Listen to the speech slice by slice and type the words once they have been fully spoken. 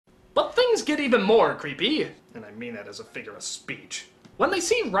things get even more creepy, and I mean that as a figure of speech, when they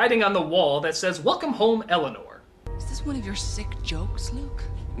see writing on the wall that says, "Welcome home, Eleanor." Is this one of your sick jokes, Luke?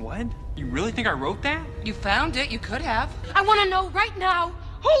 What? You really think I wrote that? You found it. You could have. I want to know right now,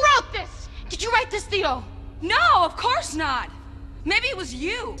 who wrote this? Did you write this, Theo? No, of course not. Maybe it was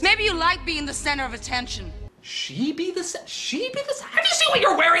you. Maybe you like being the center of attention. She be the Have you seen what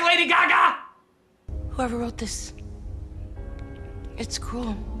you're wearing, Lady Gaga? Whoever wrote this, it's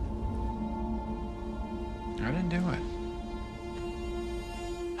cruel. I didn't do it.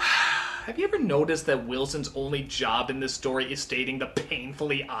 Have you ever noticed that Wilson's only job in this story is stating the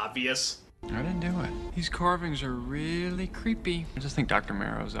painfully obvious? I didn't do it. These carvings are really creepy. I just think Dr.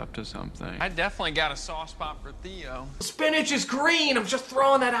 Marrow's up to something. I definitely got a soft spot for Theo. Spinach is green. I'm just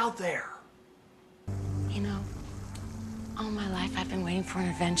throwing that out there. You know, all my life I've been waiting for an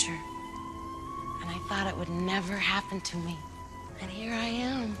adventure. And I thought it would never happen to me. And here I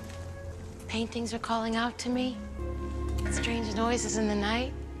am. Paintings are calling out to me. Strange noises in the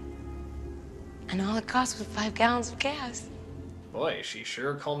night. And all it cost was 5 gallons of gas. Boy, she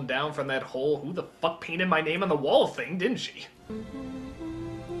sure calmed down from that whole "who the fuck painted my name on the wall" thing, didn't she?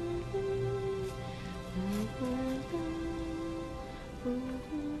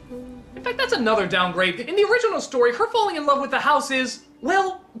 In fact, that's another downgrade. In the original story, her falling in love with the house is,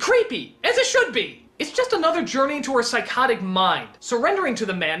 well, creepy, as it should be. It's just another journey into her psychotic mind, surrendering to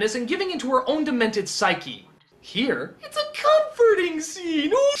the madness and giving into her own demented psyche. Here, it's a comforting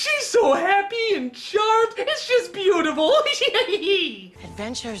scene. Oh, she's so happy and charmed. It's just beautiful.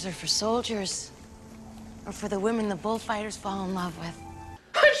 Adventures are for soldiers, or for the women the bullfighters fall in love with.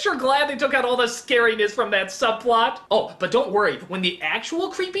 I'm sure glad they took out all the scariness from that subplot. Oh, but don't worry. When the actual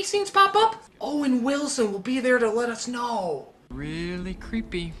creepy scenes pop up, Owen Wilson will be there to let us know. Really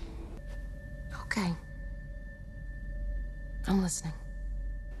creepy. Okay. I'm listening.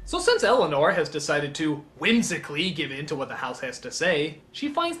 So since Eleanor has decided to whimsically give in to what the house has to say, she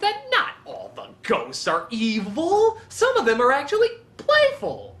finds that not all the ghosts are evil. Some of them are actually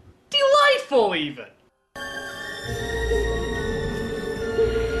playful. Delightful, even.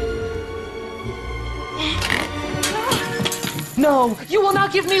 No, you will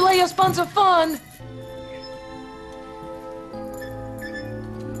not give me Leia's buns of fun!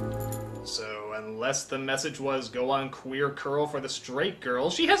 So, unless the message was go on queer curl for the straight girl,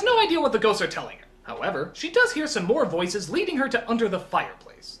 she has no idea what the ghosts are telling her. However, she does hear some more voices leading her to under the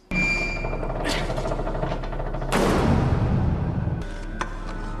fireplace.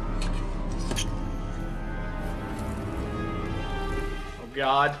 Oh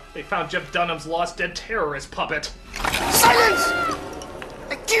god, they found Jeff Dunham's lost dead terrorist puppet. Silence!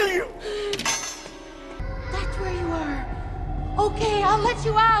 I kill you! That's where you are. Okay, I'll let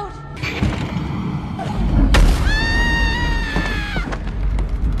you out.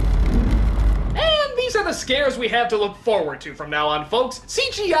 And these are the scares we have to look forward to from now on, folks.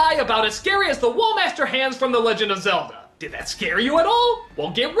 CGI about as scary as the Wallmaster hands from The Legend of Zelda. Did that scare you at all?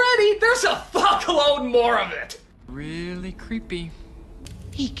 Well, get ready. There's a fuckload more of it. Really creepy.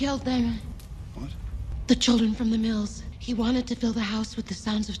 He killed them. What? The children from the mills. He wanted to fill the house with the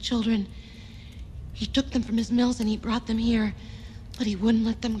sounds of children. He took them from his mills and he brought them here, but he wouldn't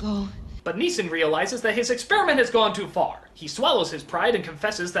let them go. But Neeson realizes that his experiment has gone too far. He swallows his pride and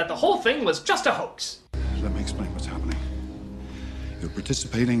confesses that the whole thing was just a hoax. Let me explain what's happening. You're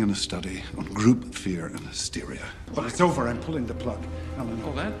participating in a study on group fear and hysteria. But it's over. I'm pulling the plug. Eleanor,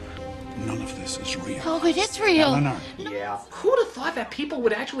 Oh, that? none of this is real. Oh, it is real. Eleanor. Yeah. Who'd have thought that people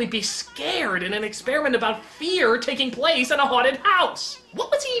would actually be scared in an experiment about fear taking place in a haunted house?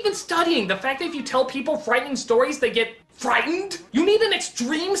 What was he even studying? The fact that if you tell people frightening stories, they get frightened? You need an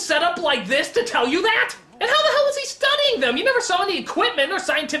extreme setup like this to tell you that? And how the hell was he studying them? You never saw any equipment or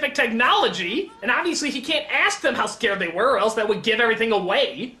scientific technology. And obviously he can't ask them how scared they were, or else that would give everything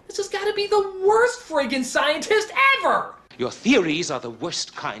away. This has got to be the worst friggin' scientist ever! Your theories are the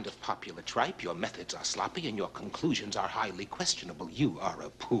worst kind of popular tripe, your methods are sloppy, and your conclusions are highly questionable. You are a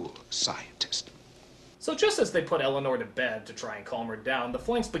poor scientist. So just as they put Eleanor to bed to try and calm her down, the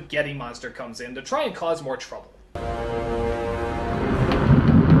flying spaghetti monster comes in to try and cause more trouble.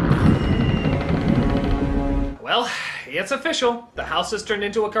 Well, it's official. The house has turned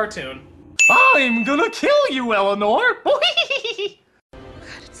into a cartoon. I'm gonna kill you, Eleanor! God,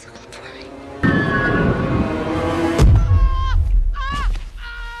 it's so funny.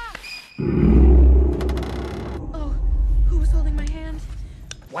 Oh, who was holding my hand?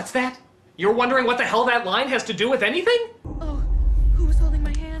 What's that? You're wondering what the hell that line has to do with anything? Oh, who was holding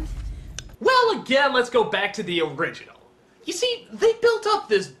my hand? Well, again, let's go back to the original. You see, they built up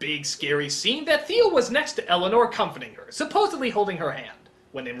this big, scary scene that Theo was next to Eleanor comforting her, supposedly holding her hand.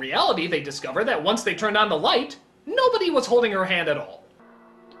 when in reality they discover that once they turned on the light, nobody was holding her hand at all.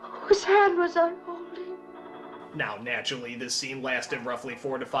 Whose hand was I holding? Now, naturally, this scene lasted roughly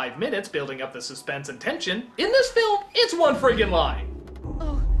 4 to 5 minutes, building up the suspense and tension. In this film, it's one friggin' line.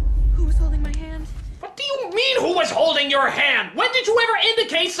 Oh, who was holding my hand? What do you mean, who was holding your hand? When did you ever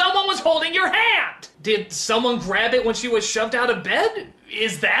indicate someone was holding your hand? Did someone grab it when she was shoved out of bed?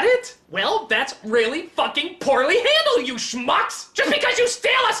 Is that it? Well, that's really fucking poorly handled, you schmucks! Just because you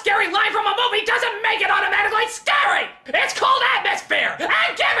steal a scary line from a movie doesn't make it automatically scary! It's called atmosphere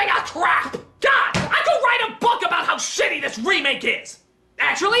and giving a crap! God, I could write a book about how shitty this remake is!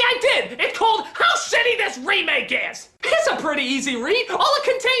 Actually, I did! It's called How Shitty This Remake Is! It's a pretty easy read. All it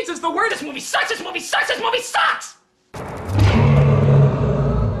contains is the word, this movie sucks, this movie sucks, this movie sucks! I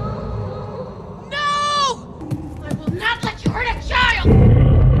will not let you hurt a child!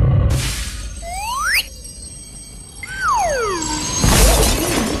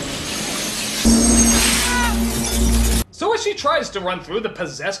 So as she tries to run through the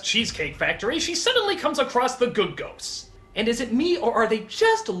possessed cheesecake factory, she suddenly comes across the good ghosts. And is it me, or are they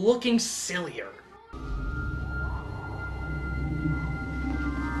just looking sillier?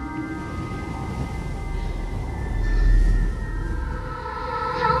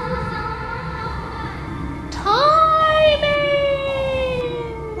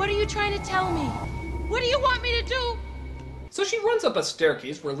 What are you trying to tell me? What do you want me to do? So she runs up a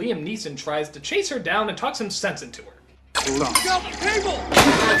staircase where Liam Neeson tries to chase her down and talk some sense into her. Hold on. Help! People!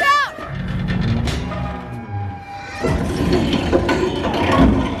 Look out!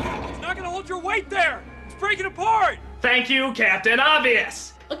 It's not gonna hold your weight there! It's breaking apart! Thank you, Captain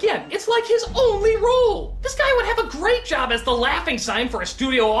Obvious! Again, it's like his only role! This guy would have a great job as the laughing sign for a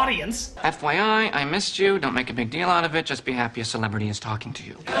studio audience. FYI, I missed you. Don't make a big deal out of it. Just be happy a celebrity is talking to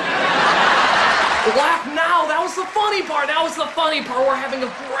you. Laugh now! That was the funny part! That was the funny part! We're having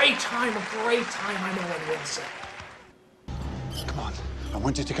a great time, I know what Will said. Come on. I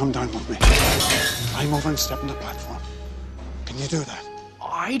want you to come down with me. Climb over and step on the platform. Can you do that?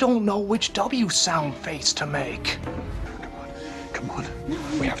 I don't know which W sound face to make. Come on.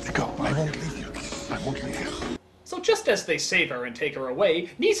 We have to go. I won't leave you. I won't leave you. So just as they save her and take her away,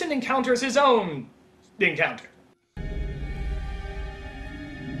 Neeson encounters his own encounter.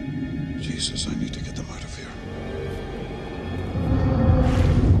 Jesus, I need to get them out of here.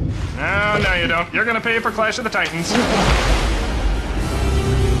 No, you don't. You're gonna pay for Clash of the Titans.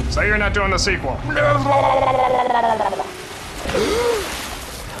 Say you're not doing the sequel.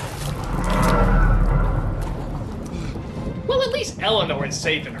 Well, at least Eleanor is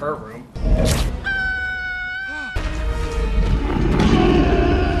safe in her room.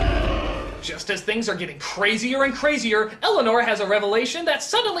 Just as things are getting crazier and crazier, Eleanor has a revelation that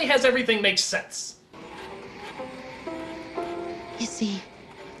suddenly has everything make sense. You see,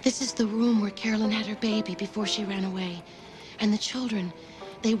 this is the room where Carolyn had her baby before she ran away. And the children,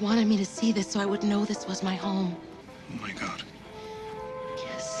 they wanted me to see this so I would know this was my home. Oh my God.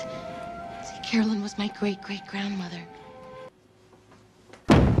 Yes. See, Carolyn was my great-great-grandmother.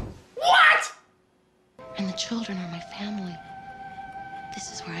 What?! And the children are my family.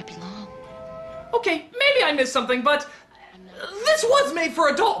 This is where I belong. Okay, maybe I missed something, but this was made for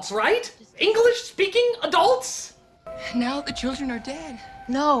adults, right? English-speaking adults? Now the children are dead.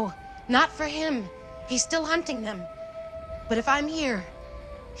 No, not for him. He's still hunting them. But if I'm here,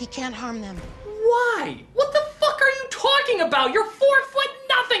 he can't harm them. Why? What the fuck are you talking about? You're 4'0".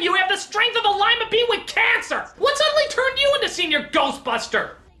 You have the strength of a lima bean with cancer. What suddenly turned you into Senior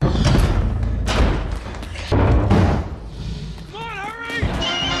Ghostbuster?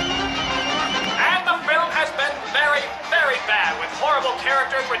 And the film has been very, very bad with horrible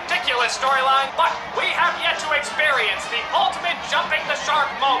characters, ridiculous storyline, but we have yet to experience the ultimate jumping the shark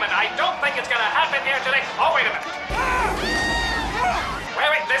moment. I don't think it's gonna happen here today. Oh, wait a minute.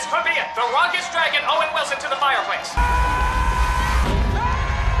 Wait, this could be it. The Rugged Dragon Owen Wilson to the fireplace.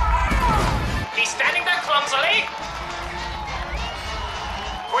 He's standing there clumsily.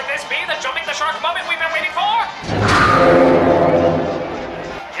 Could this be the jumping the shark moment we've been waiting for?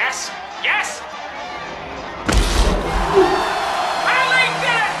 Yes, yes! Well, they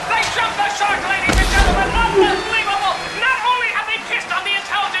did it! They jumped the shark, ladies and gentlemen! Unbelievable! Not only have they pissed on the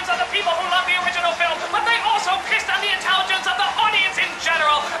intelligence of the people who love the original film, but they also pissed on the intelligence of the audience in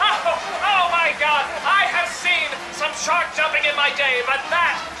general! Oh my God! I have seen some shark jumping in my day, but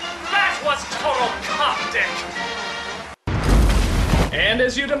that was total cop dick! And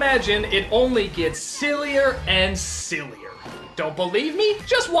as you'd imagine, it only gets sillier and sillier. Don't believe me?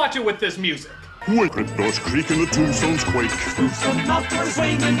 Just watch it with this music. Wicked doors creak and the tombstones quake. Tombstone knockers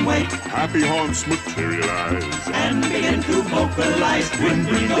swing and wake. Happy haunts materialize and begin to vocalize when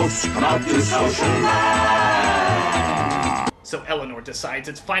green ghosts come out to socialize. So Eleanor decides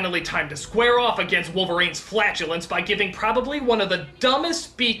it's finally time to square off against Wolverine's flatulence by giving probably one of the dumbest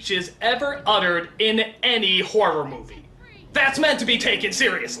speeches ever uttered in any horror movie. That's meant to be taken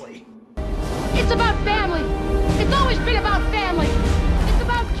seriously. It's about family. It's always been about family. It's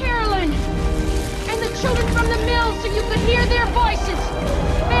about Carolyn and the children from the mill so you could hear their voices.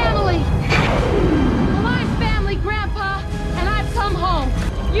 Family. Well, I'm family, Grandpa, and I've come home.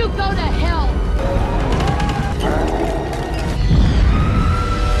 You go to hell.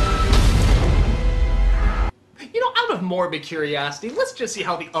 You know, out of morbid curiosity, let's just see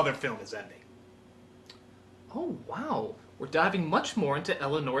how the other film is ending. Oh, wow. We're diving much more into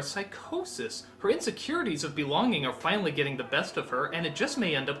Eleanor's psychosis. Her insecurities of belonging are finally getting the best of her, and it just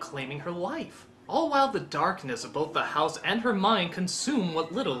may end up claiming her life. All while the darkness of both the house and her mind consume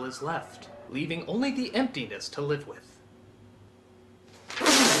what little is left, leaving only the emptiness to live with.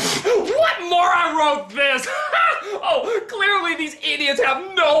 What moron wrote this? Oh, clearly these idiots have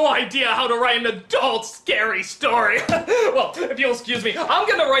no idea how to write an adult scary story. Well, if you'll excuse me, I'm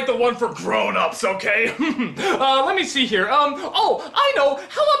gonna write the one for grown-ups, okay? Let me see here. Oh, I know.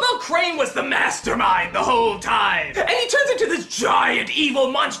 How about Crane was the mastermind the whole time? And he turns into this giant evil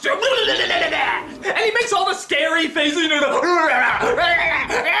monster. And he makes all the scary faces. And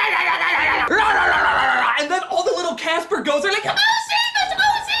then all the little Casper goes are like, oh,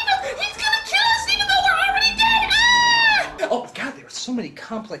 oh god, there are so many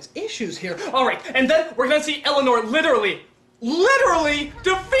complex issues here. Alright, and then we're gonna see Eleanor literally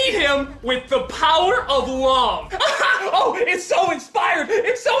defeat him with the power of love. Oh, it's so inspired.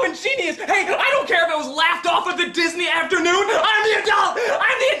 It's so ingenious. Hey, I don't care if it was laughed off of the Disney afternoon. I'm the adult.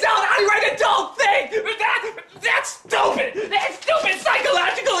 I write adult things. That's stupid. That's stupid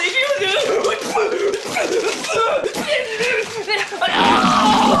psychological issues.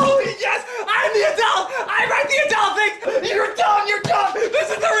 Oh, yes, I'm the adult. I write the adult things. You're dumb. This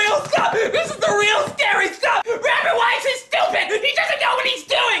is the real stuff. This is the real scary stuff. Rabbit Wise is stupid. He doesn't know what he's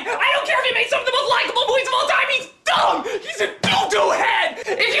doing. I don't care if he made some of the most likable movies of all time. He's dumb. He's a doo-doo head.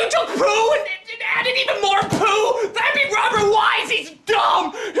 If you took poo and added even more poo, that'd be Robert Wise. He's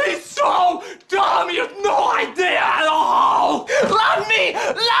dumb. He's so dumb. You have no idea at all. Love me.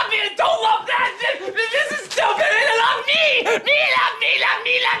 Don't love that. This is stupid. Love me. Love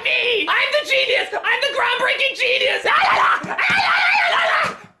me. I'm the genius. I'm the groundbreaking genius.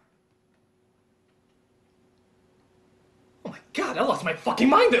 God, I lost my fucking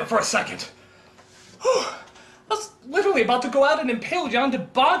mind there for a second. I was literally about to go out and impale Jan de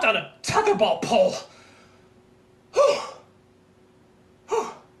Bont on a tetherball pole.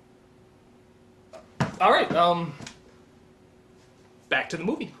 Alright, back to the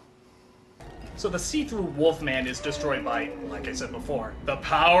movie. So the see-through Wolfman is destroyed by, like I said before, the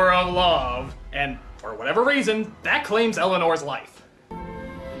power of love, and for whatever reason, that claims Eleanor's life.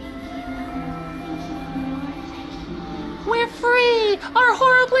 We're free! Our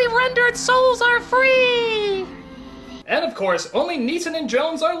horribly rendered souls are free! And of course, only Neeson and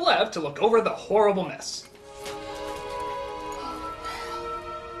Jones are left to look over the horrible mess.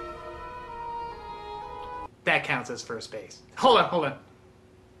 That counts as first base. Hold on.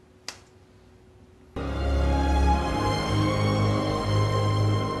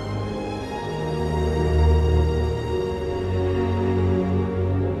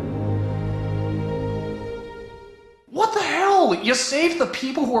 What the hell? You saved the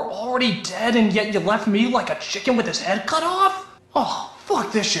people who are already dead and yet you left me like a chicken with his head cut off? Oh,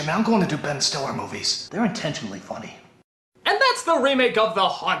 fuck this shit, man. I'm going to do Ben Stiller movies. They're intentionally funny. And that's the remake of The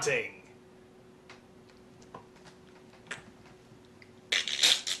Haunting.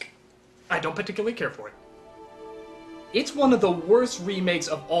 I don't particularly care for it. It's one of the worst remakes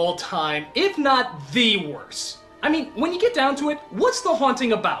of all time, if not the worst. I mean, when you get down to it, what's The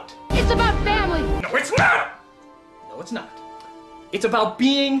Haunting about? It's about family. No, it's not! No, it's not. It's about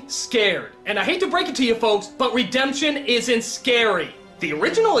being scared. And I hate to break it to you folks, but redemption isn't scary. The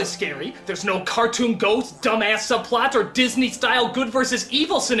original is scary. There's no cartoon ghosts, dumbass subplots, or Disney-style good versus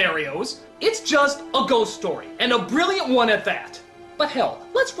evil scenarios. It's just a ghost story, and a brilliant one at that. But hell,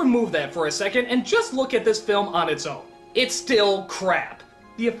 let's remove that for a second and just look at this film on its own. It's still crap.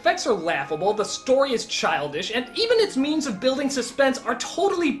 The effects are laughable, the story is childish, and even its means of building suspense are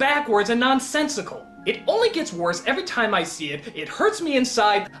totally backwards and nonsensical. It only gets worse every time I see it. It hurts me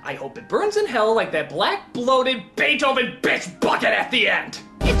inside. I hope it burns in hell like that black, bloated Beethoven bitch bucket at the end.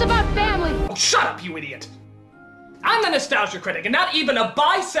 It's about family. Oh, shut up, you idiot. I'm the nostalgia critic, and not even a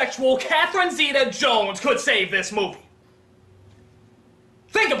bisexual Catherine Zeta-Jones could save this movie.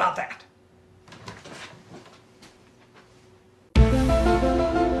 Think about that.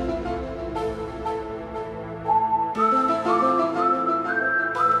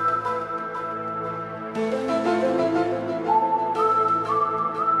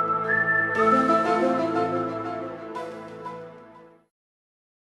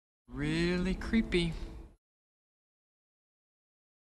 Really creepy.